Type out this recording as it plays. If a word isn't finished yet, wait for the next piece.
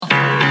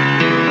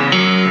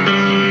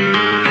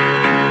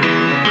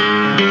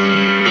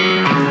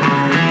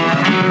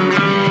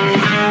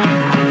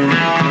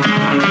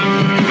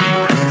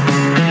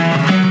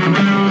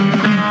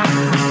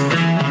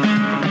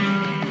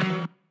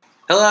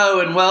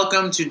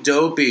welcome to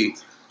Dopey,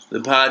 the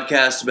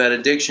podcast about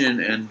addiction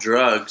and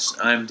drugs.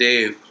 I'm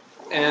Dave.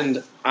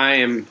 And I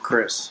am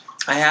Chris.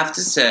 I have to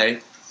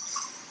say,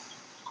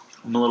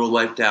 I'm a little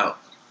wiped out.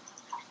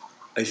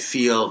 I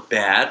feel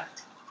bad.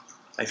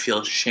 I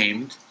feel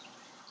ashamed.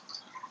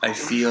 I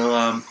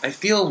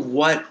feel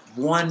what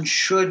one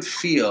should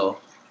feel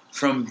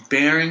from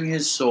bearing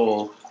his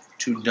soul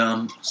to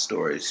dumb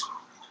stories.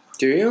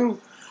 Do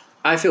you?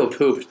 I feel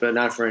pooped, but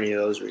not for any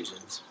of those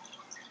reasons.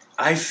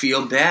 I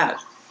feel bad.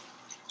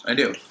 I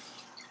do.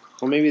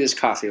 Well, maybe this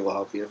coffee will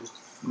help you.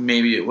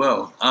 Maybe it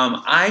will.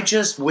 I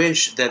just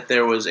wish that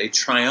there was a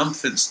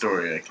triumphant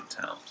story I could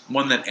tell.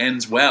 One that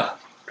ends well.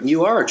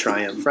 You are a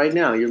triumph. Right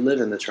now, you're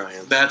living the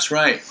triumph. That's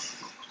right.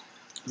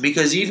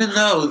 Because even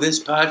though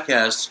this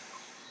podcast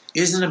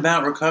isn't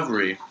about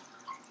recovery,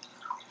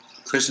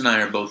 Chris and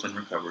I are both in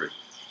recovery.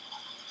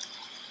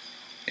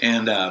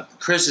 And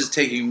Chris is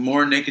taking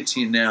more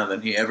nicotine now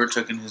than he ever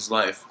took in his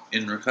life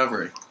in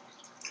recovery.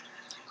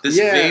 This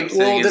vape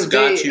thing has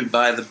got you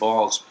by the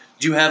balls.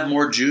 Do you have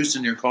more juice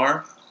in your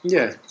car?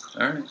 Yeah.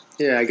 All right.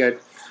 Yeah, I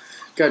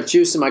got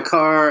juice in my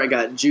car. I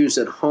got juice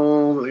at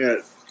home. I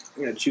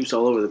got juice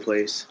all over the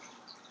place.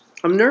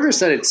 I'm nervous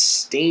that it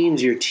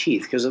stains your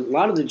teeth because a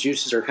lot of the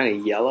juices are kind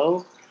of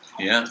yellow.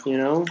 Yeah. You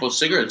know? Well,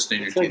 cigarettes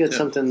stain your teeth, I feel like that's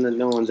something that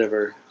no one's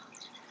ever...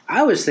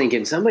 I was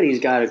thinking somebody's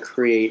got to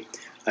create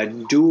a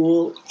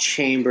dual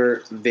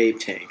chamber vape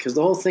tank because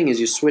the whole thing is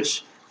you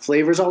switch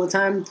flavors all the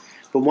time,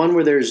 but one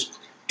where there's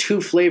 2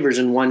 flavors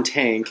in one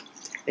tank,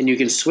 and you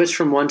can switch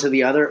from one to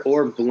the other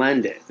or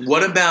blend it.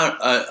 What about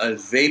a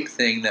vape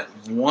thing that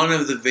one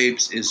of the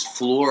vapes is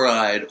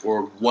fluoride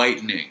or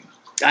whitening?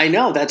 I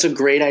know, that's a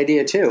great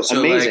idea too. So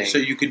amazing. So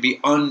you could be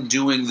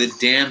undoing the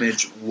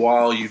damage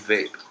while you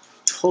vape.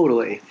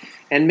 Totally.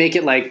 And make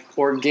it like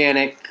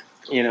organic,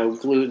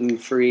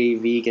 gluten-free,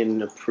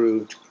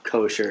 vegan-approved,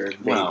 kosher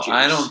vape Well, juice.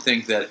 I don't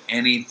think that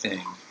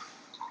anything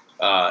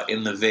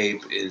in the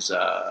vape is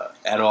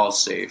at all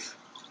safe.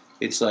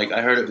 It's like,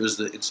 I heard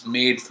it's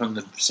made from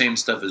the same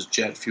stuff as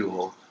jet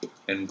fuel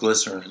and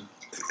glycerin.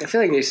 I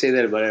feel like they say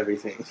that about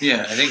everything.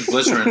 Yeah, I think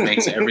glycerin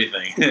makes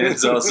everything.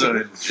 It's also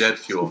in jet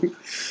fuel.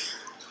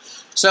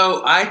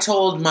 So I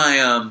told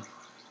my...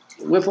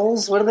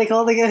 Whipples? What are they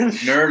called again?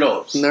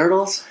 Nurdles.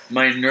 Nurdles?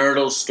 My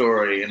nurdle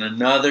story and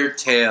another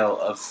tale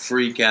of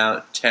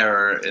freak-out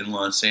terror in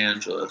Los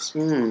Angeles.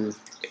 Mm.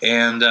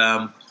 And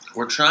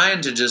we're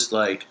trying to just,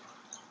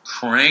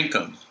 crank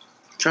them.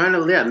 Trying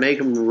to, make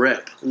them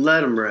rip.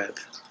 Let them rip.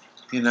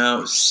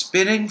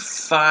 Spitting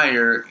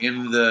fire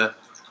in the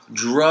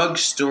drug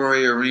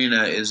story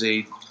arena is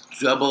a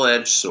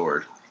double-edged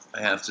sword,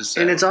 I have to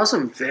say. And it's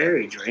also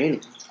very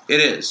draining. It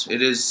is.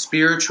 It is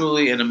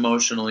spiritually and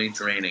emotionally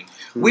draining.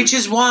 Which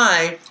is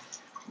why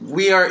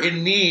we are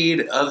in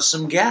need of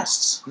some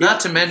guests.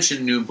 Not to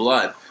mention new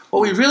blood.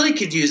 What we really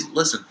could use...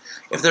 Listen,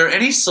 if there are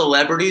any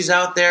celebrities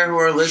out there who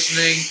are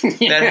listening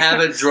that have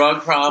a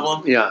drug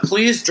problem,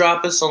 please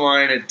drop us a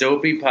line at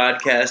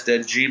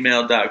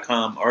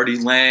dopeypodcast@gmail.com. Artie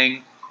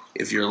Lang,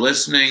 if you're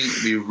listening,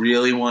 we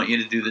really want you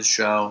to do the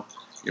show.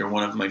 You're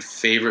one of my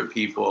favorite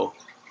people.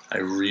 I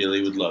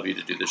really would love you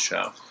to do the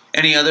show.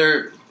 Any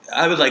other...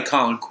 I would like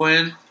Colin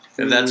Quinn,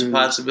 if that's a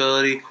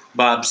possibility.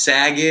 Bob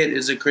Saget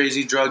is a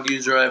crazy drug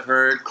user, I've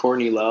heard.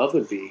 Courtney Love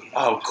would be...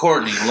 Oh,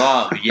 Courtney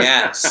Love,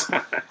 yes.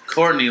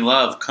 Courtney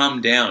Love, come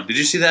down. Did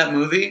you see that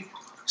movie,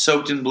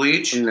 Soaked in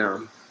Bleach?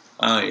 No.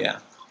 Oh, yeah.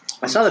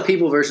 I saw The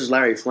People versus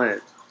Larry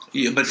Flint.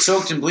 Yeah, but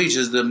Soaked in Bleach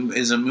is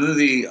a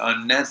movie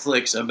on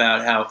Netflix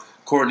about how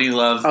Courtney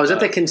Love... Oh, is that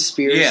the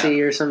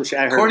conspiracy or some shit?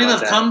 I heard Courtney about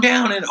Love, that. come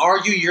down and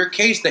argue your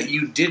case that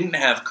you didn't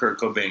have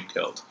Kurt Cobain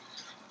killed.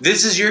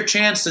 This is your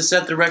chance to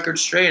set the record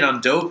straight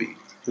on Dopey.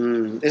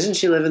 Isn't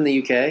she live in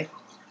the UK?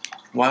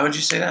 Why would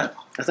you say that?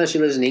 I thought she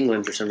lives in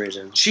England for some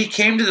reason. She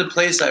came to the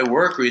place I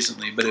work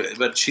recently,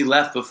 but she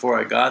left before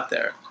I got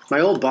there. My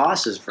old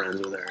boss is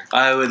friends with her.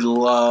 I would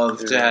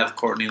love to have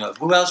Courtney Love.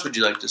 Who else would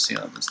you like to see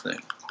on this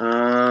thing?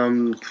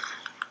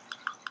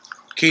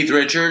 Keith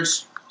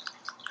Richards?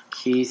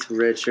 Keith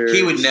Richards.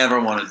 He would never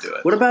want to do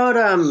it. What about,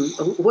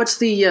 what's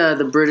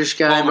the British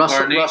guy? Paul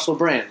McCartney? Russell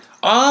Brand.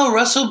 Oh,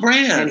 Russell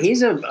Brand. And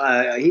he's in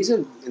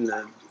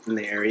the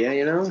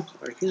area, Or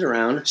he's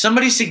around.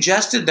 Somebody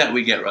suggested that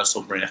we get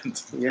Russell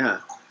Brand. Yeah.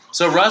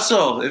 So,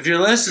 Russell, if you're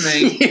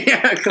listening,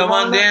 come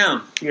on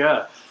down.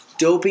 Yeah.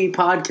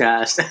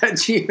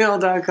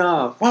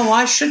 Dopeypodcast@gmail.com. Well,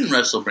 why shouldn't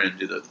Russell Brand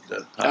do the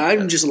podcast?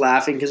 I'm just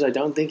laughing because I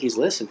don't think he's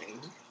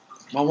listening.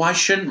 Well, why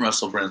shouldn't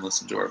Russell Brand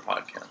listen to our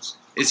podcast?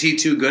 Is he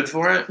too good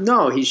for it?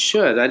 No, he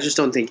should. I just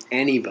don't think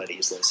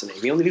anybody's listening.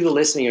 The only people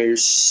listening are your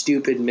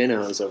stupid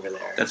minnows over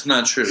there. That's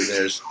not true.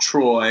 There's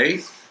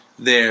Troy.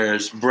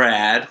 There's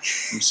Brad.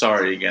 I'm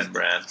sorry again,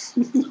 Brad.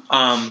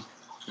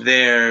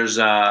 There's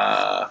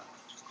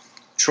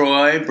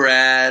Troy,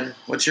 Brad.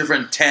 What's your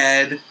friend?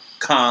 Ted,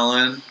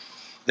 Colin.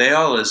 They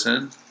all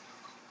listen.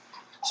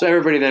 So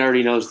everybody that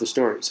already knows the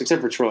stories,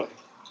 except for Troy.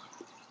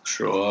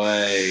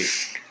 Troy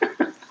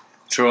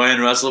and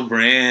Russell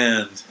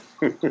Brand.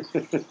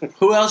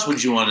 Who else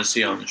would you want to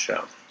see on the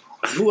show?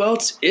 Who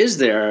else is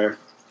there?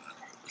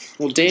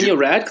 Well, Daniel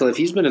Radcliffe,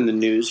 he's been in the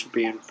news for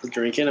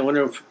drinking. I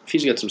wonder if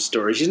he's got some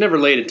stories. He's never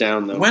laid it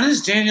down, though. When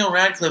has Daniel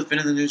Radcliffe been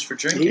in the news for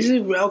drinking? He's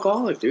an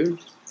alcoholic, dude.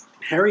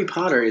 Harry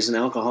Potter is an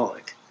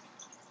alcoholic.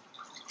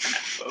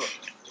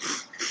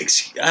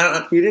 I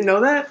don't. You didn't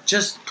know that?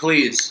 Just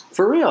please.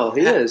 For real,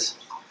 he is.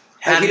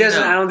 How do he you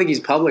doesn't. know? I don't think he's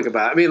public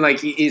about it. I mean, like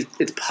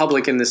it's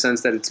public in the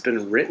sense that it's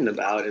been written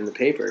about in the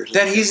papers.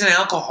 That he's an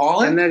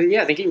alcoholic? And that,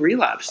 yeah, I think he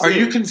relapsed. Are too.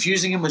 you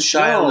confusing him with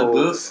Shia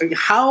LaBeouf?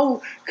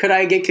 How could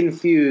I get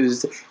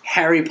confused?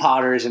 Harry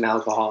Potter is an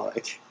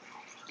alcoholic.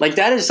 Like,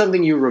 that is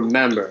something you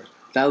remember.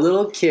 That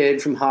little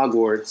kid from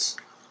Hogwarts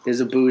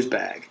is a booze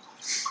bag.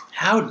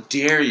 How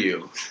dare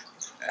you?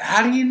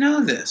 How do you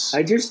know this?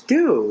 I just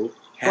do.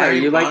 Why,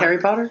 you like Harry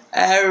Potter?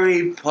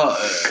 Harry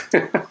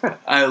Potter.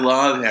 I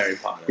love Harry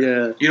Potter.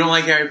 Yeah. You don't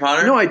like Harry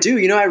Potter? No, I do.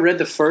 You know, I read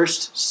the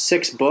first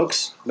 6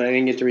 books, but I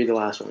didn't get to read the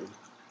last one.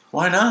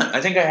 Why not?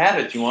 I think I had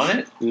it. Do you want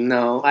it?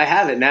 No, I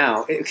have it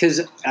now.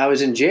 Because I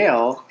was in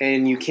jail,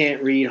 and you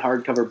can't read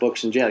hardcover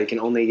books in jail. You can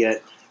only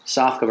get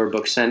softcover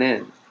books sent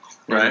in.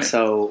 Right. And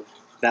so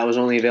that was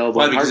only available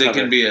Why? in Because hardcover. it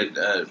can be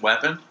a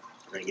weapon?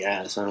 I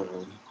guess. I don't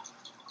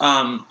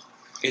know.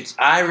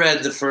 I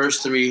read the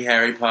first 3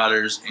 Harry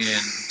Potters in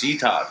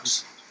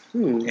detox,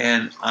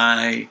 and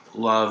I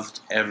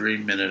loved every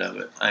minute of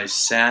it. I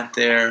sat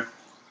there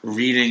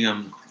reading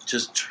them,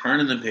 just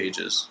turning the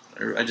pages.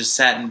 I just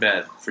sat in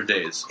bed for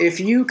days. If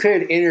you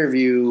could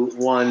interview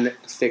one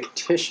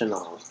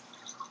fictional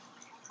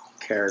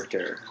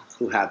character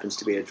who happens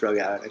to be a drug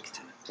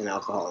addict and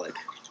alcoholic,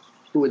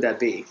 who would that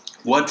be?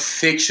 What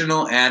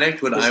fictional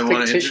addict would I want to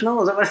interview?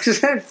 Fictional? Is that what I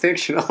said?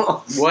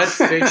 Fictional. What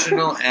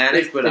fictional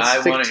addict would I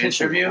want to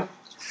fictional. interview?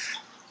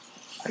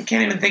 I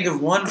can't even think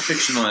of one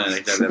fictional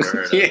addict I've ever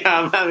heard of.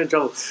 Yeah, I'm having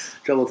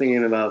trouble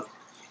thinking about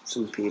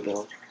some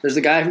people. There's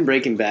the guy from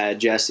Breaking Bad,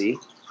 Jesse.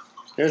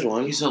 There's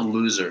one. He's a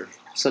loser.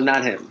 So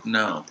not him.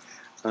 No.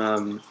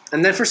 And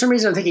then for some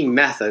reason I'm thinking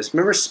Methos.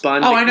 Remember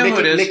Spun? Oh, I know who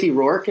it is. Mickey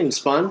Rourke in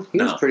Spun? He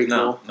was pretty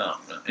cool. No.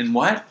 In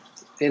what?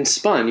 In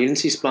Spun. You didn't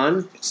see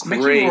Spun?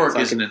 Mickey Rourke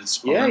isn't in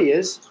Spun. Yeah, he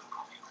is.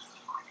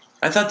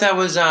 I thought that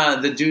was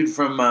the dude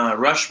from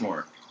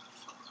Rushmore.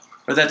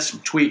 Or that's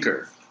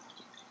Tweaker.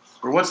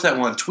 Or what's that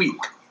one? Tweak.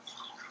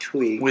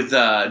 With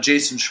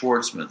Jason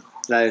Schwartzman.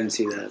 I didn't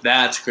see that.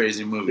 That's a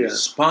crazy movie. Yeah.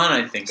 Spun,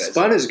 I think I saw.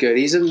 Spun is good.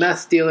 He's a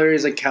meth dealer.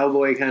 He's a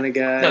cowboy kind of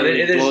guy. No,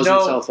 he blows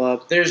himself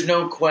up. There's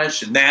no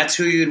question. That's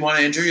who you'd want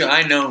to interview?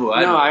 I know who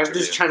I'd want to interview. I'm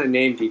just trying to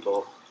name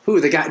people.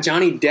 Who? The guy,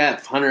 Johnny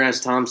Depp, Hunter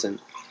S.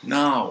 Thompson.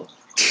 No.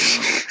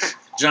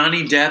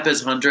 Johnny Depp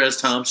as Hunter S.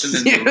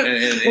 Thompson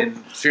in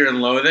Fear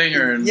and Loathing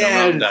or in The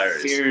Love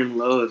Diaries? Fear and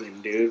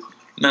Loathing, dude.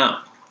 No.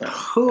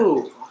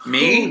 Who?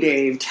 Me? Who,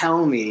 Dave?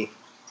 Tell me.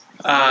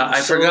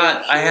 I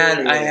forgot. I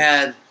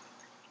had.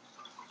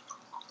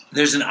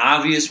 There's an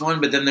obvious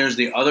one, but then there's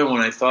the other one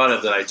I thought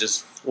of that I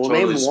just totally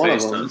name one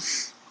of spaced them.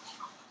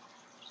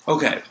 on.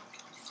 Okay.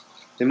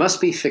 It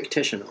must be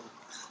fictional.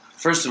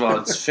 First of all,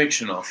 it's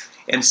fictional.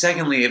 And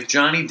secondly, if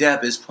Johnny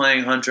Depp is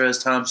playing Hunter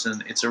S.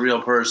 Thompson, it's a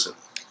real person.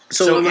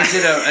 So does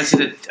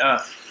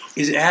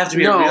it have to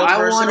be a real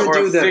person or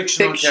a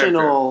fictional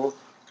character?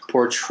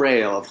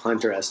 Portrayal of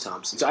Hunter S.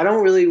 Thompson. So I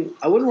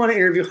wouldn't want to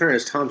interview Hunter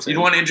S. Thompson. You'd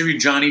want to interview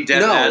Johnny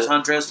Depp as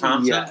Hunter S.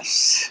 Thompson?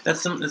 Yes.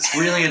 That's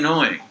really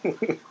annoying.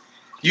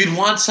 You'd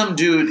want some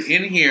dude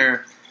in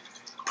here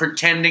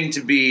pretending to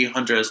be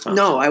Hunter S. Thompson.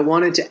 No, I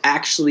wanted to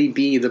actually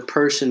be the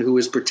person who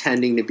was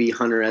pretending to be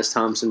Hunter S.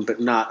 Thompson, but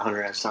not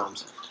Hunter S.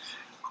 Thompson.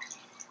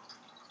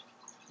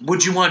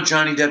 Would you want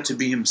Johnny Depp to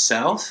be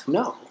himself?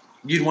 No.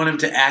 You'd want him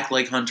to act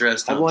like Hunter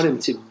S. Thompson? I want him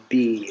to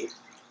be.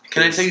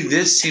 Can I tell you,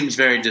 this seems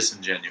very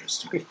disingenuous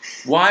to me.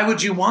 Why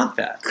would you want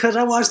that? Because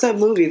I watched that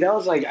movie. I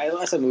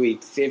watched that movie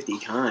 50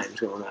 times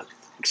growing up.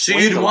 So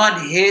you'd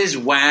want his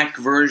whack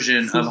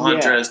version of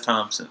Hunter S.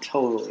 Thompson?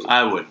 Totally.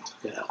 I wouldn't.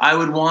 Yeah. I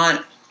would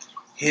want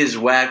his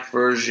whack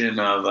version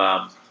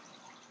of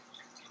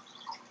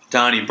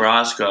Donnie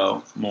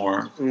Brasco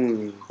more.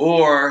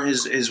 Or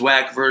his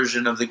whack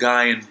version of the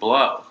guy in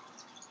Blow.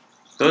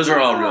 Those are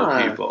all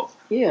real people.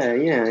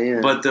 Yeah.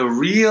 But the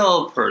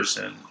real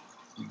person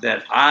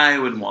that I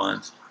would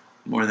want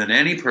more than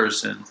any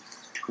person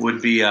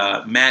would be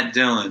Matt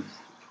Dillon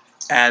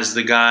as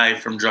the guy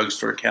from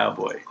Drugstore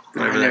Cowboy.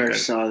 I never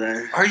saw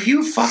that. Are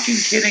you fucking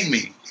kidding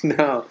me?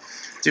 No.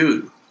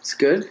 Dude. It's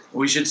good?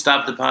 We should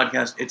stop the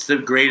podcast. It's the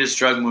greatest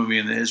drug movie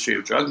in the history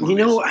of drug movies.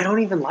 You know, I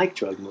don't even like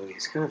drug movies.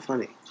 It's kind of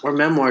funny. Or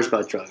memoirs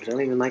about drugs. I don't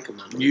even like them.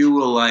 You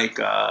will like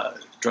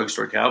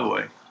Drugstore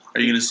Cowboy.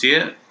 Are you going to see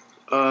it?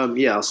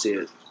 Yeah, I'll see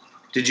it.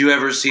 Did you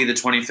ever see The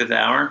 25th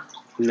Hour?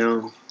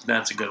 No.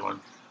 That's a good one.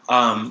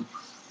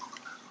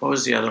 What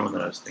was the other one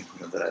that I was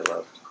thinking of that I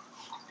love?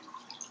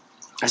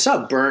 I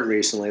saw Burnt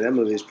recently. That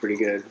movie is pretty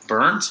good.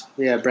 Burnt?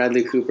 Yeah,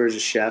 Bradley Cooper's a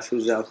chef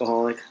who's an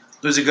alcoholic.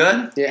 Was it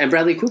good? Yeah, and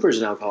Bradley Cooper's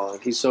an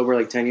alcoholic. He's sober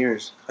like 10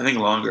 years. I think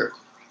longer.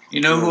 You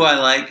know who I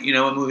like? You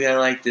know what movie I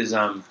liked is,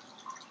 what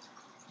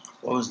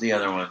was the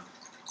other one?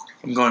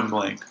 I'm going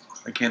blank.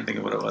 I can't think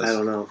of what it was. I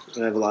don't know.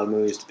 I have a lot of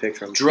movies to pick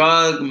from.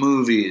 Drug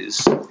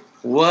movies.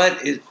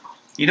 What is...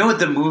 You know what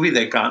the movie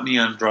that got me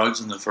on drugs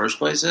in the first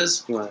place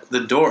is? What? The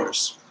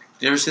Doors.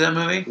 Did you ever see that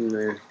movie?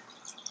 Nah.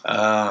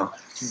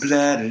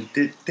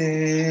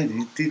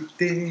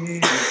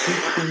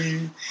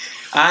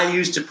 I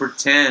used to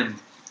pretend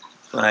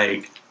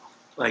like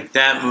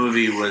that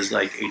movie was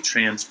like a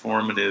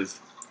transformative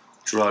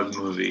drug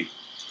movie.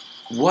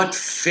 What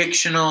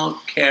fictional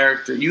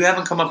character? You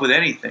haven't come up with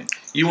anything.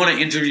 You want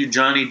to interview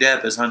Johnny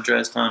Depp as Hunter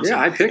S. Thompson.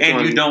 Yeah, I picked and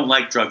one. you don't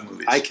like drug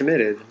movies. I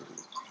committed.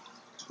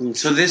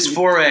 So this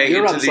foray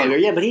You're into up, the... Slugger.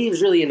 Yeah, but he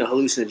was really into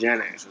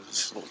hallucinogenics, which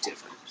is a little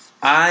different.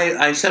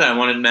 I said I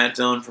wanted Matt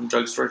Dillon from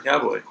Drugstore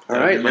Cowboy. All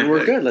right, then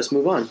we're good. Let's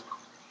move on.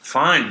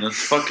 Fine, let's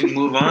fucking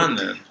move on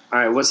then. All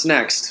right, what's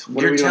next?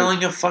 What You're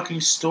telling a fucking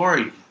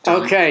story.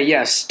 Tony. Okay,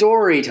 yeah,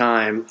 story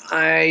time.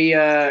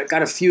 I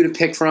got a few to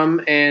pick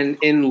from, and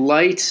in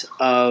light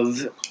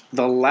of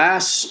the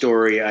last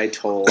story I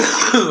told...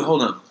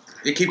 Hold on.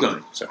 Yeah, keep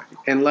going. Sorry.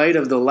 In light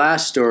of the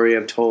last story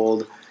I've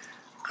told,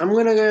 I'm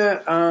going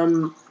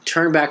to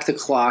turn back the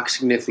clock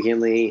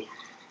significantly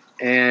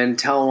and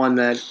tell one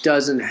that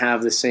doesn't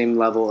have the same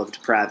level of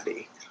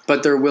depravity.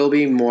 But there will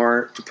be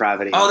more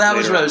depravity. Oh, that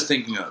was what I was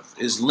thinking of,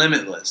 is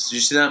Limitless. Did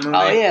you see that movie?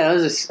 Oh, yeah,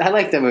 I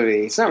like that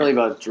movie. It's not really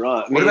about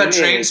drugs. What about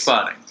Train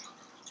Spotting?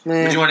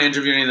 Nah. Would you want to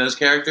interview any of those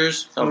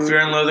characters? Oh, Fear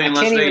and Loathing in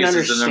Las Vegas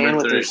is the I can't even understand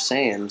what 3. they're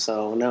saying,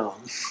 so no.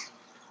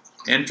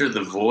 Enter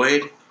the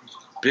Void,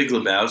 Big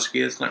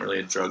Lebowski. It's not really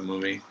a drug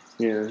movie.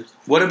 Yeah.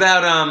 What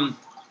about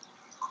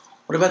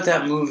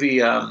that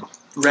movie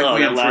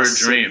Requiem for a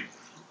Dream?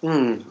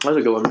 That was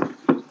a good one.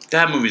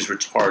 That movie's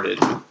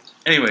retarded.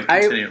 Anyway,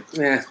 continue.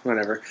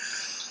 Whatever.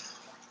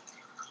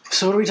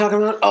 So what are we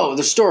talking about? Oh,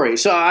 the story.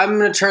 So I'm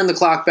going to turn the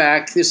clock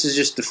back. This is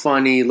just a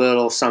funny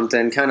little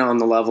something, kind of on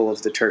the level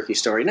of the turkey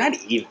story. Not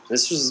even.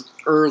 This was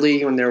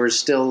early when there was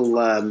still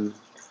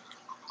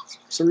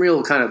some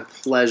real kind of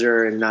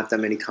pleasure and not that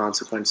many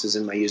consequences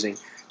in my using.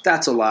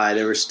 That's a lie.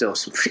 There were still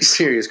some pretty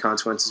serious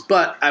consequences.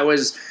 But I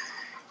was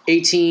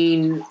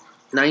 18,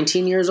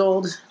 19 years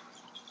old.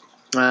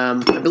 I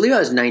believe I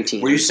was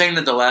 19. Were you saying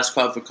that the last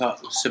sip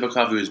of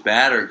coffee was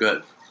bad or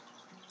good?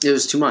 It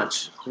was too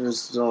much. It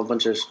was all a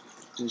bunch of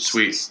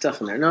sweet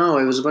stuff in there. No,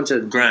 it was a bunch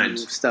of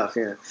grinds stuff,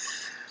 yeah.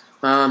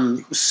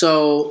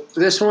 So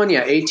this one,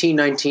 18,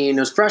 19. It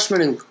was freshman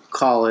in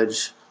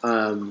college.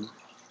 So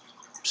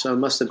it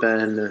must have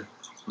been...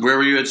 Where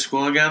were you at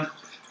school again?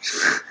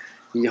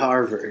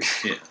 Harvard.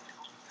 Yeah.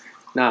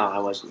 No, I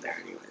wasn't there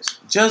anyways.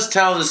 Just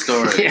tell the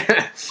story.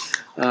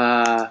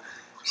 Yeah.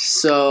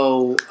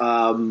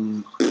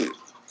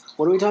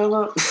 What are we talking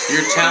about?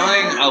 You're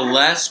telling a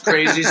less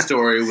crazy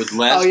story with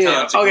less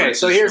consequences. Okay,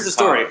 so here's the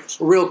story. College.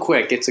 Real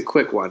quick. It's a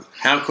quick one.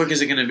 How quick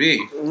is it going to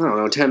be? I don't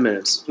know, 10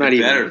 minutes. Not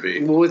even. Better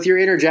be. Well, with your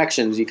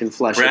interjections, you can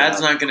flesh it out.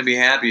 Brad's not going to be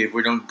happy if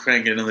we don't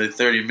crank another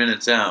 30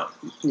 minutes out.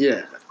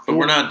 Yeah. But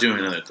we're not doing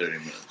another 30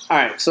 minutes. All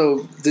right,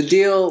 so the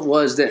deal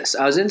was this.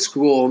 I was in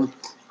school,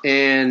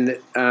 and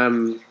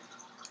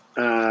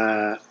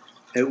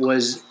it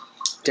was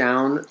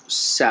down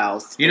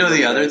south. You know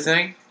the other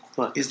thing?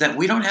 What? Is that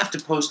we don't have to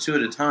post 2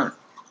 at a time.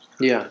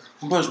 Yeah.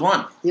 We post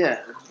 1.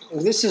 Yeah.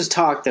 This is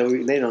talk that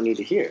they don't need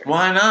to hear.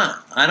 Why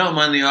not? I don't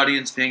mind the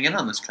audience being in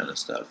on this kind of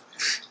stuff.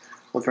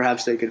 Well,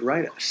 perhaps they could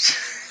write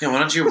us. Yeah, why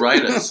don't you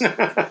write us?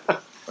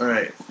 All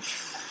right.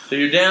 So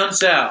you're down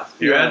south.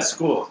 You're at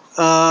school.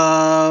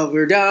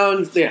 We're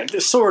down,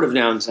 just sort of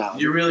down south.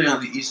 You're really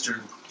on the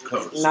eastern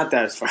coast. Not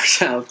that far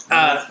south.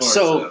 Not far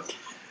south.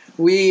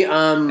 We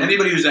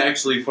Anybody who's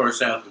actually far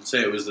south would say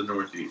it was the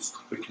northeast.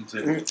 But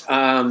continue.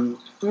 no,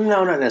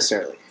 not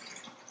necessarily.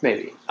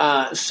 Maybe.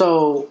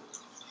 So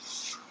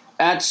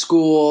at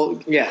school,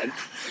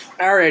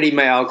 already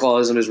my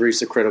alcoholism has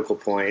reached a critical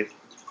point.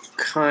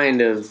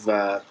 Kind of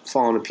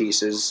falling to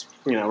pieces.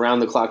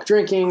 Round the clock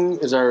drinking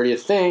is already a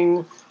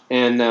thing,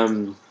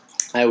 and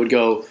I would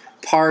go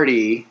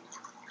party.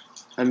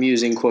 I'm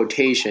using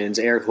quotations,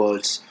 air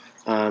quotes,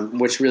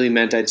 which really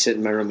meant I'd sit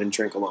in my room and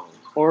drink alone.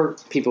 Or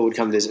people would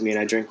come visit me and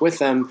I'd drink with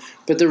them,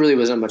 but there really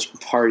wasn't much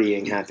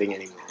partying happening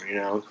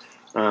anymore,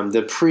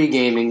 The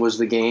pre-gaming was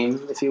the game,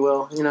 if you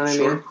will, you know what I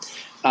mean?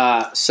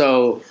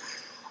 So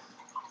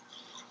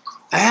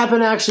I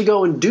happened to actually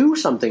go and do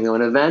something,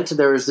 an event.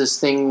 There was this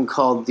thing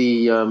called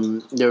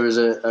there was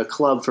a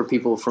club for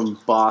people from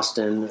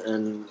Boston,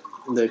 and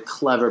the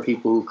clever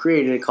people who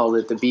created it called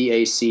it the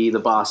BAC, the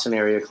Boston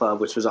Area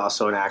Club, which was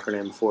also an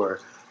acronym for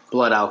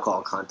blood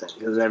alcohol content,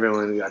 because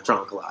everyone got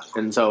drunk a lot.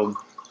 And so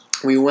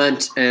we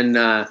went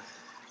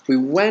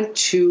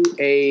to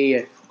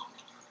a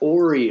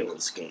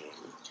Orioles game,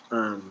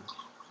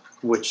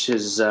 which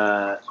is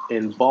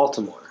in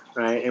Baltimore,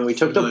 right? And we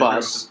took the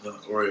bus. The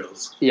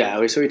Orioles.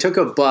 Yeah, so we took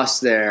a bus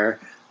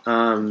there. So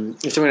I'm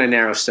going to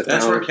narrow stuff down.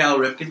 That's where Cal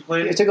Ripken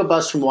played? I took a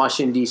bus from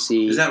Washington,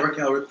 D.C. Is that where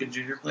Cal Ripken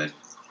Jr. played?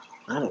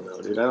 I don't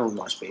know, dude. I don't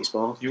watch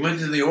baseball. You went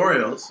to the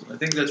Orioles. I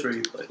think that's where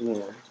he played.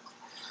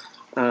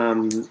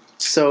 Yeah.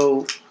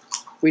 So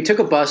we took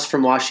a bus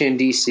from Washington,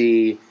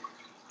 D.C.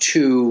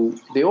 to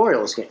the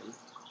Orioles game.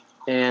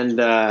 And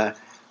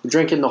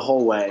drinking the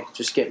whole way,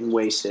 just getting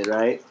wasted,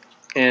 right?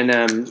 And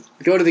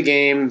go to the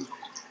game.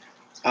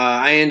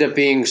 I end up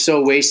being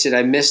so wasted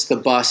I missed the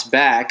bus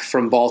back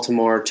from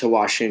Baltimore to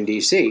Washington,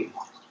 D.C.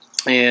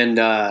 And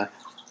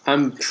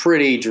I'm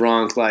pretty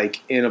drunk,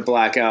 like in a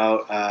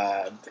blackout,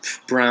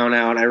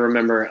 brownout. I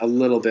remember a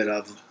little bit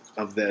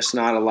of this,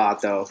 not a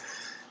lot though.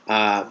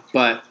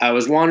 But I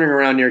was wandering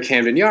around near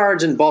Camden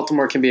Yards, and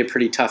Baltimore can be a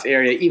pretty tough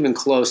area, even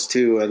close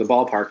to the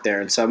ballpark there.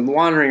 And so I'm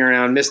wandering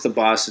around, missed the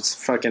bus. It's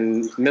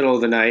fucking middle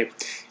of the night.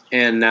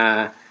 And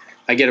I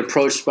get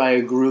approached by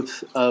a group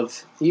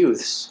of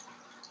youths.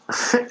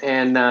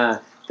 And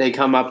they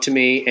come up to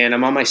me, and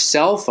I'm on my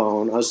cell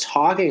phone. I was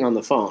talking on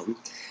the phone.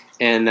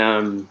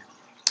 And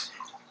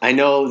I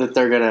know that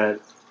they're going to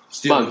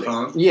steal the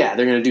phone? Yeah,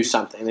 they're going to do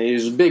something.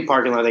 There's a big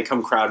parking lot. They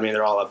come crowd me.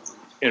 They're all up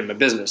in my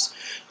business.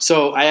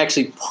 So I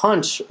actually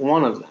punch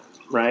one of them,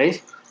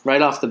 right?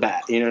 Right off the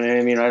bat. You know what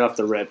I mean? Right off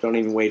the rip. Don't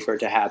even wait for it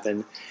to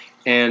happen.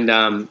 And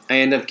I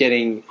end up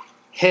getting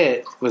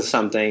hit with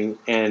something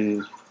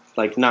and,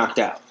 like, knocked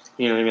out.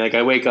 You know what I mean? Like,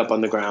 I wake up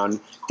on the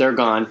ground. They're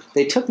gone.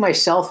 They took my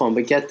cell phone,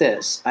 but get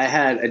this. I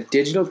had a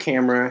digital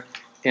camera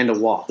and a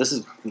wall. This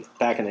is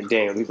back in the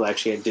day when people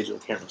actually had digital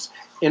cameras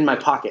in my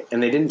pocket,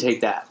 and they didn't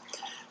take that.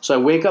 So I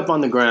wake up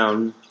on the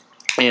ground,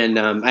 and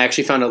I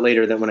actually found out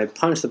later that when I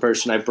punched the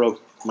person, I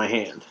broke my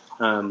hand.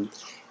 I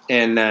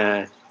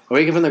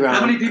wake up on the ground.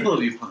 How many people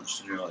have you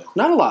punched in your life?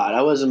 Not a lot.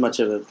 I wasn't much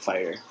of a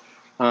fighter.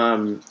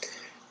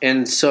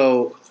 And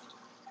so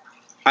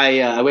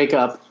I wake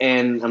up,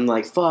 and I'm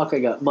like, fuck, I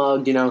got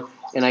mugged, you know.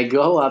 And I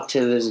go up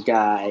to this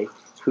guy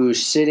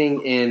who's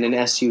sitting in an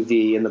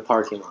SUV in the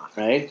parking lot,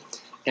 right?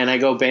 And I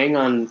go bang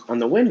on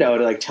the window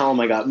to, like, tell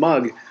him I got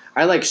mugged.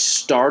 I, like,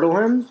 startle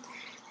him,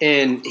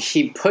 and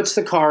he puts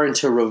the car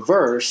into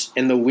reverse,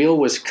 and the wheel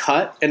was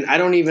cut. And I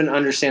don't even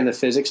understand the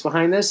physics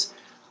behind this,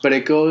 but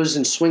it goes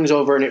and swings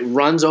over, and it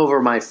runs over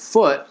my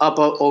foot, up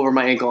over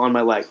my ankle, on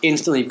my leg.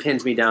 Instantly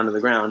pins me down to the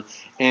ground,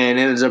 and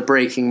it ends up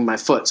breaking my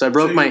foot. So I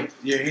broke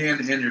your hand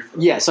and your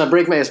foot. Yeah, so I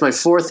break it's my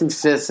fourth and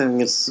fifth,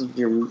 and it's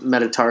your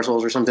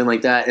metatarsals or something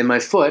like that in my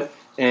foot,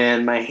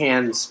 and my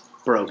hand's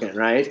broken,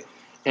 right?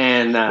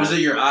 And was it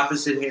your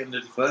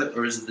opposite-handed foot,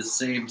 or is it the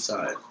same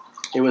side?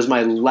 It was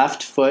my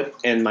left foot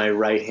and my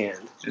right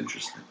hand.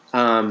 Interesting.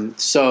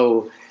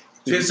 So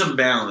you had some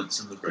balance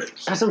in the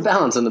brakes. I had some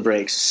balance on the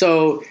brakes.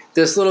 So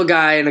this little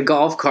guy in a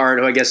golf cart,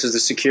 who I guess is the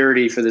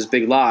security for this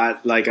big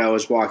lot, like I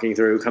was walking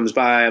through, comes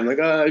by. I'm like,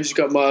 oh, I just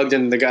got mugged.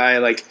 And the guy,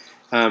 like...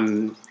 what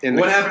happened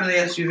to the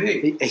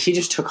SUV? He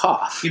just took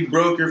off. He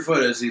broke your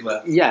foot as he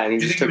left. Yeah, and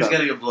Do you think he was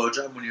getting a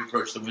blowjob when you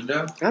approached the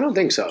window? I don't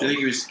think so. Do you think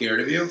he was scared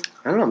of you?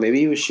 I don't know. Maybe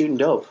he was shooting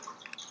dope.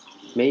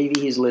 Maybe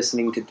he's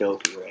listening to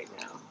Dopey right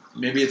now.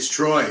 Maybe it's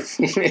Troy.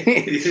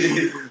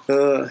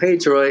 Hey,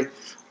 Troy.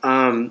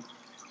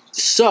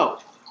 So,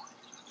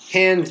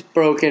 hand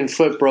broken,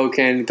 foot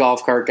broken,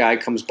 golf cart guy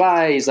comes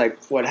by. He's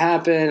like, what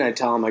happened? I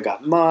tell him I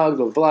got mugged,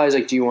 blah, blah, blah. He's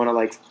like, do you want to,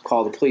 like,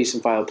 call the police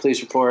and file a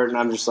police report? And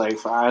I'm just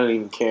like, I don't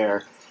even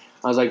care.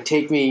 I was like,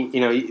 take me, you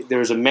know, there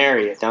was a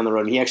Marriott down the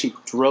road. And he actually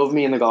drove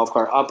me in the golf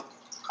cart up,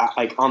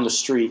 like, on the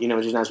street, you know,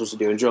 which you're not supposed to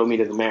do, and drove me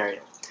to the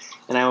Marriott.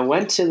 And I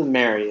went to the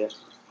Marriott,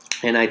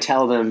 and I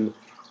tell them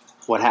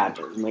what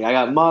happened. Like, I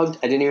got mugged.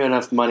 I didn't even have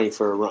enough money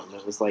for a room.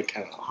 It was like,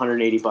 I don't know,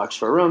 $180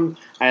 for a room.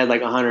 I had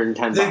like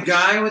 $110. The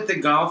guy with the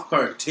golf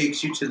cart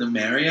takes you to the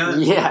Marriott?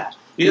 Yeah.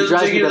 He doesn't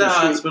take you to the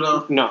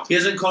hospital? No. He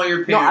doesn't call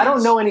your parents? No, I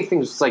don't know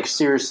anything's like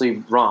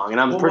seriously wrong, and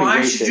I'm pretty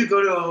why basic. should you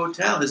go to a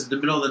hotel? This is the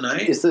middle of the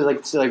night? It's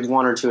like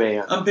 1 or 2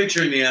 a.m. I'm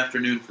picturing the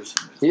afternoon for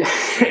some reason.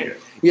 Yeah. Right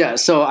Yeah,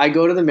 so I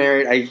go to the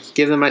Marriott. I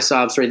give them my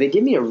sob story. They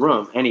give me a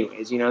room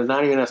anyways, you know,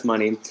 not even enough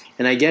money.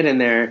 And I get in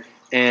there,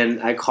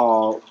 and I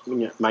call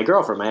my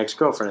girlfriend, my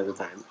ex-girlfriend at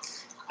the time,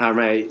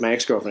 my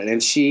ex-girlfriend.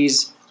 And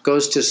she's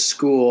goes to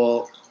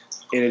school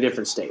in a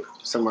different state,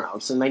 somewhere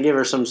else. And I give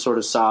her some sort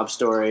of sob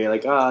story,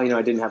 like, oh, you know,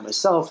 I didn't have my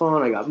cell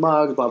phone, I got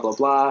mugged, blah, blah,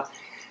 blah.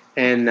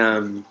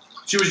 And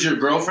she was your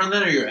girlfriend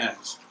then, or your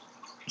ex?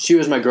 She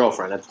was my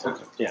girlfriend at the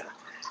time, yeah.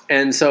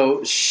 And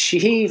so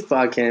she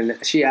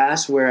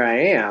asked where I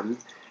am,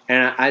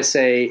 and I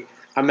say,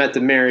 I'm at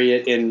the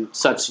Marriott in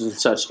such and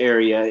such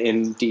area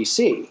in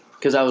D.C.,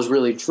 because I was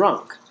really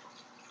drunk.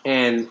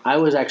 And I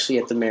was actually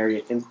at the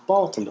Marriott in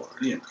Baltimore.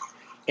 Yeah.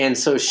 And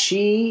so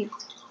she,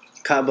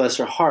 God bless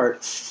her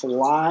heart,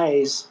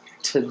 flies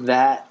to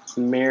that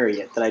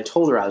Marriott that I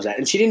told her I was at.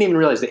 And she didn't even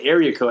realize the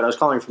area code I was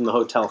calling from the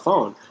hotel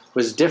phone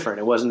was different.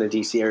 It wasn't the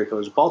D.C. area code, it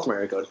was the Baltimore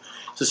area code.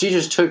 So she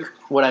just took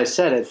what I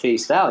said at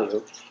face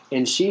value,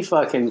 and she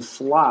fucking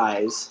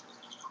flies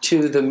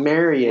to the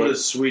Marriott. What a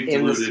sweet,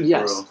 deluded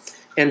girl.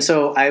 And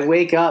so I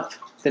wake up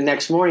the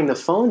next morning, the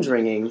phone's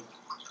ringing,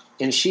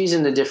 and she's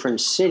in a different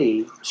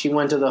city. She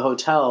went to the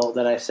hotel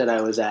that I said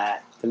I was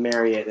at, the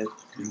Marriott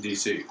in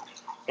D.C.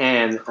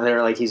 And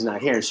they're like, he's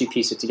not here. And she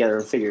pieced it together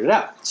and figured it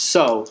out.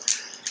 So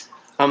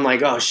I'm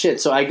like, oh,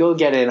 shit. So I go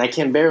get in. I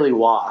can barely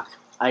walk.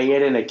 I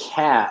get in a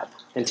cab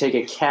and take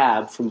a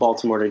cab from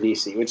Baltimore to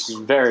D.C., which is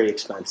very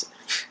expensive.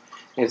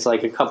 It's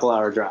like a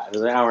couple-hour drive. It's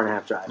an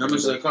hour-and-a-half drive. How much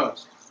does that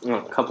cost?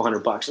 A couple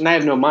 $100. And I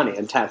have no money.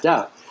 I'm tapped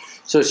out.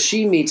 So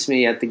she meets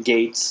me at the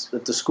gates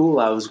at the school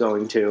I was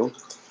going to,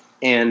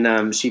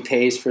 and she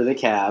pays for the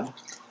cab.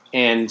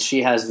 and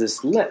she has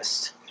this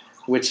list,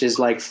 which is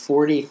like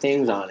 40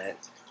 things on it.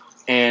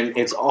 And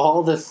it's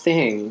all the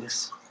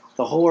things,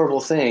 the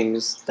horrible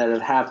things that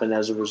have happened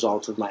as a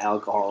result of my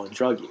alcohol and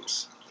drug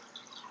use.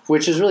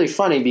 Which is really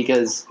funny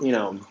because, you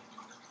know,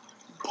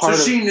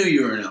 she knew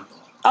you were an alcoholic.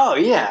 Oh,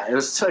 yeah.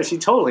 She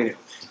totally knew.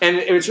 And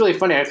it was really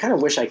funny. I kind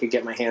of wish I could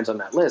get my hands on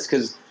that list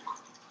because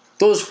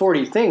those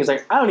 40 things,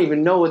 like, I don't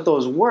even know what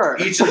those were.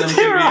 Each of them could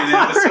be an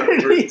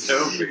episode for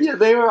Dopey. Yeah,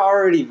 they were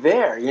already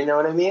there. You know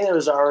what I mean? It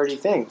was already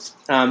things.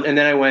 And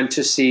then I went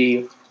to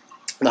see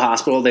the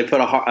hospital. They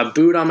put a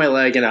boot on my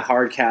leg and a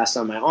hard cast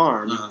on my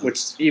arm,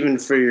 which even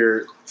for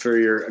your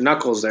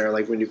knuckles there,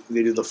 like when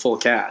they do the full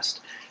cast.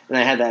 And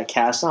I had that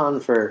cast on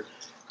for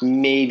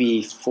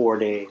maybe 4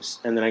 days,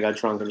 and then I got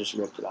drunk and just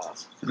ripped it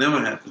off. And then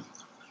what happened?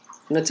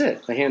 And that's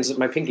it.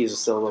 My pinkies are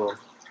still a little...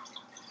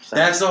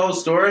 That's the whole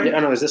story?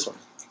 Yeah, no, there's this one.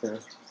 Yeah.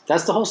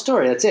 That's the whole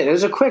story. That's it. It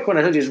was a quick one.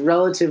 I told you it's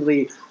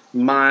relatively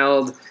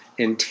mild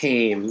and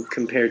tame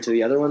compared to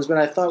the other ones, but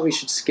I thought we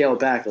should scale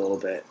back a little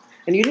bit.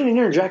 And you didn't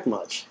interject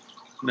much.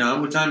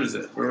 No, what time is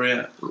it? Where are we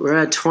at? We're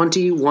at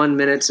 21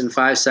 minutes and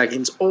 5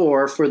 seconds,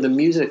 or for the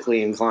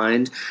musically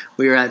inclined,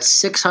 we are at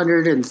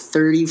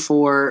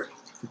 634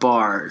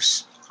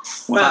 bars.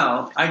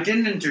 Well, I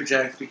didn't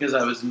interject because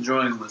I was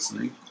enjoying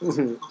listening.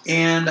 Mm-hmm.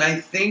 And I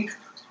think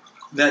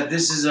that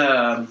this is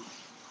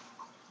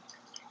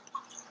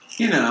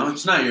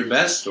it's not your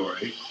best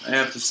story. I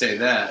have to say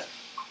that.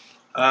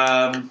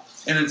 And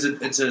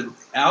it's an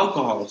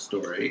alcohol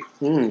story,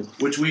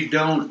 which we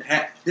don't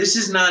have. This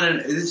is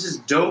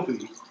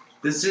Dopey.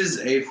 This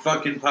is a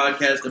fucking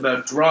podcast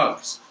about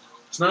drugs.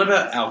 It's not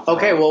about alcohol.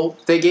 Okay, well,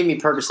 they gave me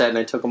Percocet and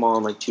I took them all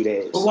in like 2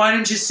 days. But why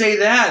didn't you say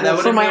that? Well,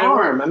 for my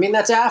arm. I mean,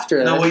 that's after.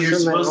 No, that's what you're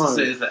supposed to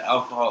say is that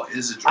alcohol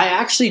is a drug. I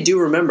actually do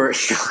remember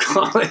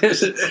alcohol is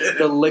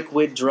the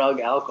liquid drug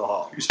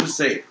alcohol. You're supposed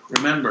to say,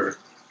 remember,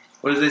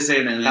 what do they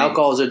say in NA?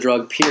 Alcohol is a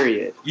drug,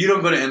 period. You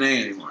don't go to NA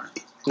anymore.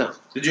 No.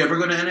 Did you ever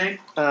go to NA?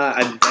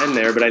 I've been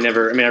there, but I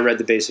read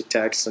the basic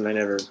text and I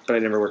never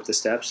worked the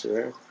steps.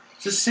 Or...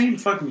 It's the same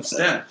fucking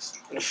steps.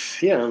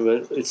 Yeah,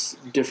 but it's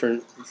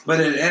different. But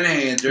at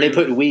NA... They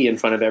put we in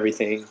front of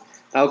everything.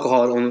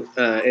 Alcohol,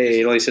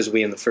 it only says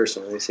we in the first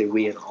one. They say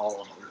we in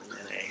all of them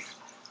in NA.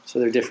 So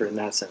they're different in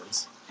that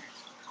sense.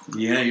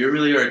 Yeah, you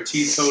really are a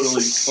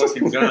teetotaling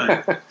fucking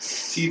guy.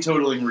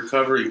 Teetotaling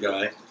recovery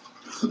guy.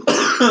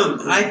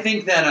 I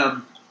think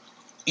that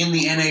in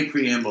the NA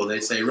preamble they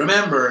say,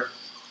 remember,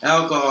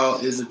 alcohol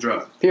is a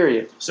drug.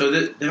 Period. So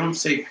they don't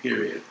say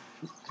period.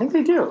 I think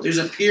they do. There's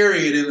a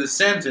period in the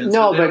sentence.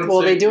 No, they do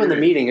period. in the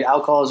meeting.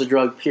 Alcohol is a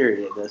drug,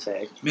 period, they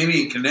say.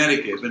 Maybe in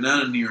Connecticut, but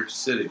not in New York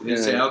City. They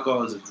say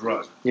alcohol is a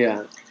drug.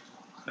 Yeah.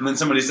 And then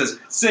somebody says,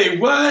 say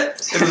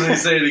what? And then they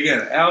say it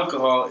again.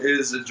 Alcohol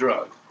is a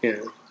drug.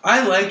 Yeah.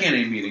 I like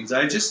NA meetings.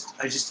 I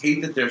just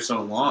hate that they're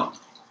so long.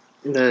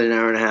 An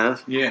hour and a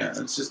half? Yeah,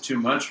 it's just too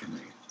much for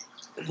me.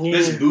 Yeah.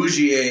 This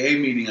bougie AA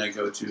meeting I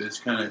go to is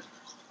kind of,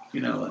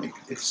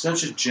 it's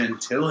such a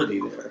gentility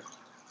there.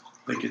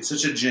 Like, it's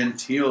such a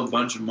genteel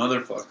bunch of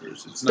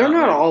motherfuckers. They're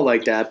not all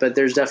like that, but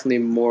there's definitely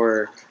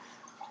more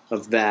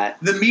of that.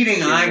 The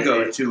meeting I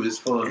go to is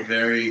full of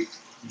very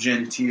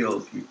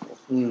genteel people.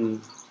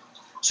 Mm.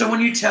 So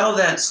when you tell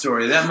that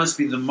story, that must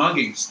be the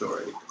mugging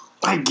story.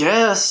 I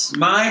guess.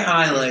 My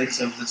highlights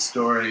of the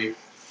story,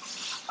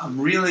 I'm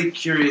really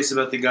curious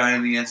about the guy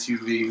in the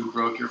SUV who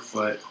broke your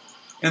foot.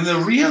 And the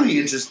really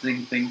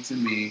interesting thing to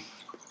me,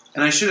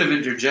 and I should have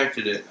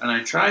interjected it, and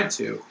I tried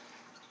to,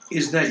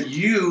 is that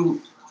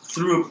you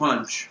threw a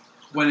punch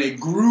when a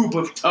group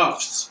of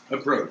toughs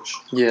approached.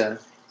 Yeah.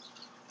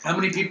 How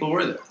many people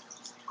were there?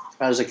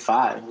 I was like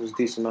 5. It was a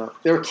decent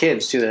amount. There were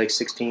kids, too. They're like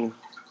 16.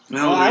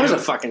 No, I was a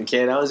fucking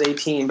kid. I was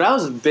 18. But I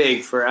was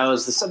big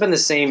I've been the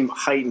same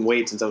height and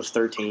weight since I was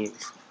 13.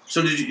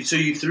 So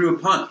you threw a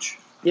punch?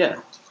 Yeah.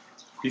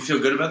 You feel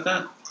good about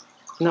that?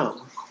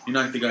 No. You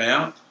knocked the guy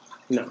out?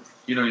 No.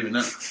 You don't even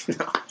know?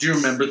 No. Do you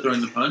remember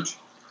throwing the punch?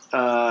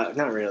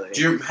 Not really.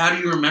 How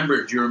do you remember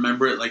it? Do you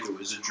remember it like it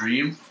was a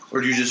dream? Or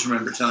do you just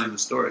remember telling the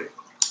story?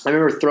 I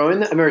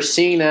remember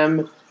seeing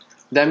them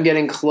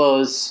getting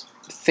close,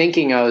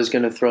 thinking I was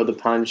going to throw the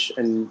punch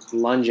and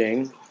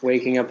lunging,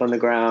 waking up on the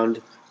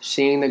ground,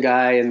 seeing the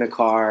guy in the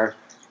car,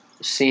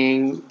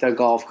 seeing the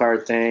golf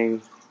cart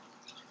thing.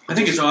 I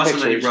think it's awesome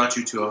that he brought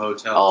you to a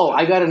hotel. Oh,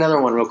 I got another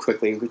one real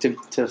quickly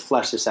to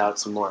flesh this out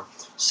some more.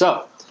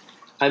 So,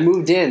 I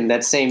moved in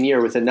that same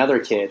year with another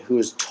kid who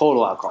was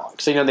total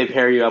alcoholic. So, they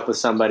pair you up with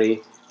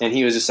somebody, and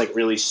he was just like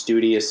really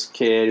studious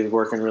kid who was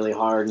working really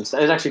hard. And it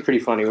was actually pretty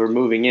funny. We were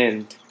moving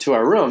in to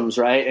our rooms,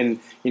 right? And,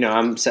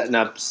 I'm setting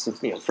up,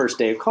 first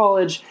day of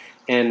college,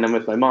 and I'm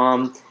with my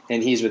mom,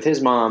 and he's with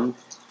his mom.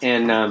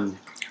 And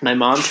my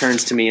mom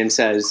turns to me and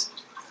says,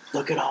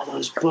 look at all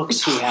those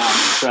books he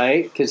has,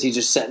 right? Because he's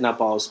just setting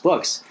up all his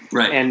books.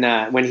 Right.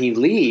 And when he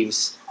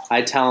leaves,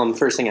 I tell him,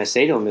 first thing I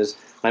say to him is,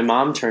 my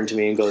mom turned to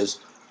me and goes,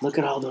 look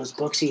at all those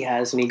books he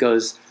has. And he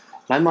goes,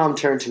 my mom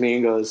turned to me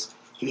and goes,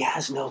 he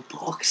has no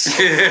books.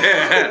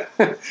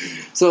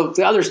 So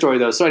the other story,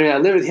 though. So anyway, I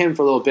lived with him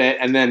for a little bit,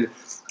 and then,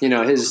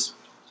 his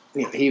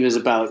he was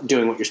about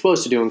doing what you're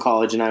supposed to do in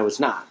college, and I was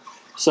not.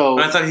 So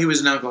But I thought he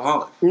was an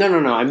alcoholic.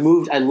 No.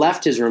 I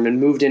left his room and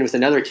moved in with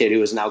another kid who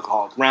was an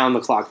alcoholic,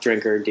 round-the-clock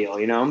drinker deal,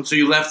 you know? So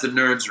you left the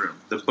nerd's room,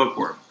 the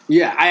bookworm.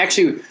 Yeah,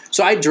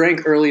 I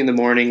drank early in the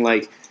morning,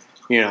 like,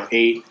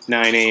 8,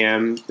 9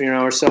 a.m.,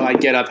 or so.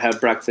 I'd get up, have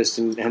breakfast,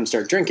 and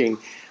start drinking.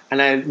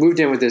 And I moved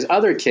in with this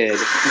other kid,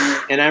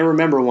 and I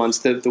remember once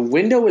the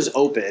window was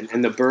open,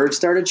 and the birds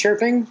started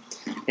chirping,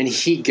 and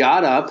he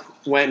got up,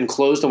 went and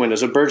closed the window.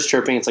 So birds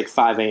chirping, it's like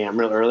 5 a.m.,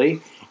 real early.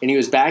 And he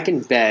was back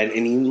in bed,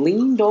 and he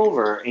leaned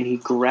over, and he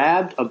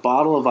grabbed a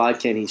bottle of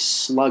vodka, and he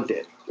slugged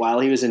it while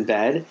he was in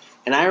bed.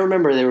 And I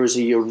remember there was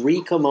a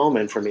eureka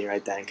moment for me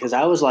right then, because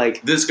I was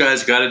like... This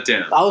guy's got it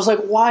down. I was like,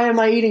 why am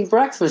I eating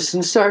breakfast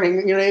and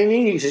starting, you know what I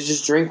mean? You should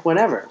just drink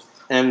whenever.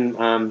 And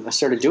I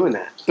started doing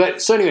that.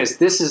 But, so anyways,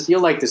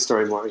 you'll like this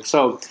story more.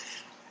 So,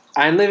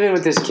 I'm living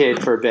with this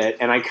kid for a bit,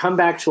 and I come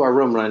back to our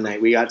room one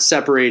night. We got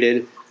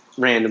separated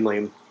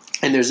randomly.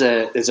 And there's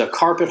a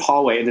carpet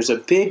hallway, and there's a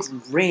big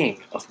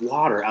ring of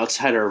water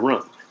outside our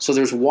room. So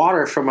there's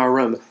water from our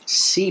room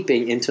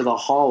seeping into the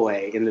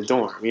hallway in the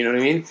dorm. You know what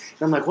I mean?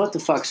 And I'm like, what the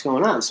fuck's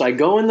going on? So I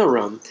go in the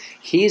room.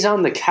 He's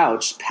on the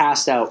couch,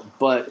 passed out,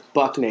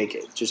 buck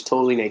naked, just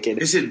totally naked.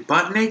 Is it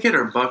butt naked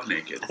or buck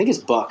naked? I think it's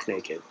buck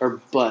naked or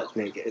butt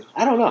naked.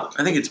 I don't know.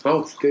 I think it's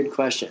both. Good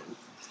question.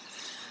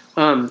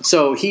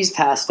 So he's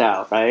passed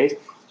out, right?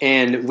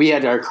 And we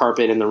had our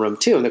carpet in the room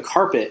too, and the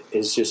carpet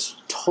is just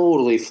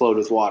totally flowed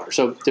with water.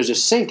 So there's a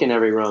sink in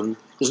every room.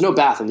 There's no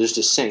bathroom. There's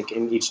just a sink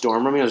in each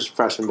dorm room. There's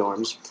freshman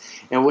dorms.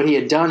 And what he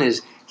had done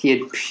is he had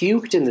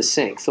puked in the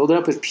sink, filled it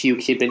up with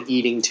puke he'd been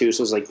eating too,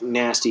 so it was like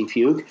nasty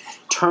puke,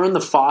 turned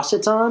the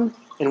faucets on,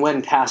 and went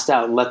and passed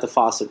out and let the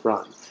faucet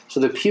run. So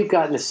the puke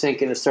got in the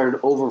sink, and it started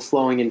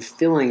overflowing and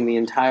filling the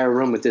entire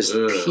room with this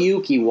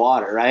pukey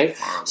water, right?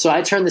 So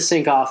I turned the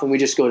sink off, and we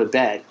just go to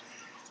bed.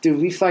 Dude,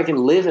 we fucking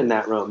live in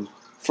that room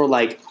for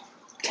like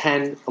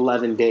 10,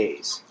 11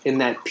 days in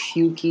that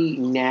pukey,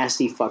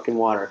 nasty fucking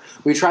water.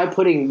 We tried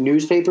putting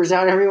newspapers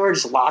out everywhere,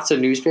 just lots of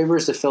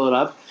newspapers to fill it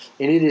up,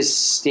 and it is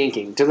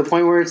stinking to the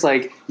point where it's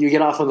like you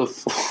get off on the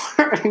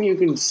floor and you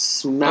can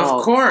smell.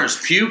 Of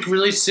course, puke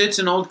really sits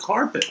in old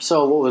carpet.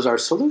 So what was our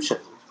solution?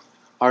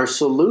 Our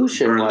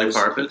solution Burn was...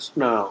 the carpets?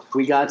 No,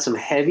 we got some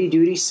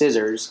heavy-duty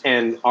scissors,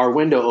 and our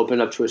window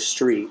opened up to a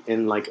street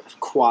in like a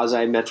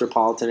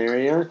quasi-metropolitan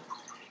area.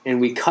 And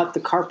we cut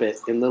the carpet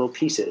in little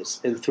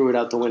pieces and threw it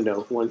out the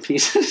window, one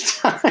piece at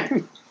a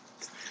time.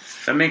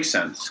 That makes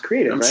sense. It's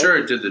creative, I'm right? sure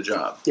it did the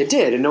job. It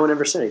did, and no one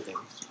ever said anything.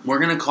 We're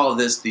going to call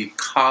this the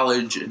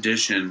college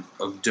edition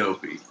of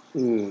Dopey.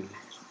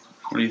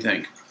 What do you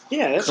think?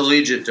 Yeah, that's...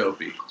 Collegiate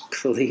Dopey.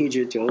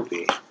 Collegiate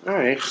Dopey. All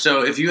right.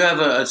 So if you have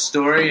a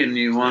story and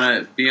you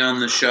want to be on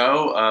the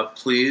show,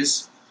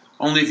 please...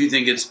 Only if you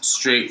think it's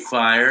straight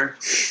fire.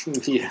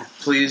 Yeah.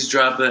 Please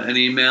drop an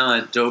email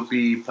at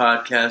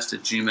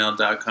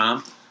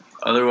dopeypodcast@gmail.com.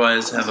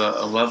 Otherwise, have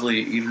a lovely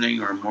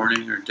evening or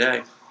morning or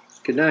day.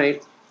 Good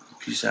night.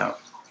 Peace out.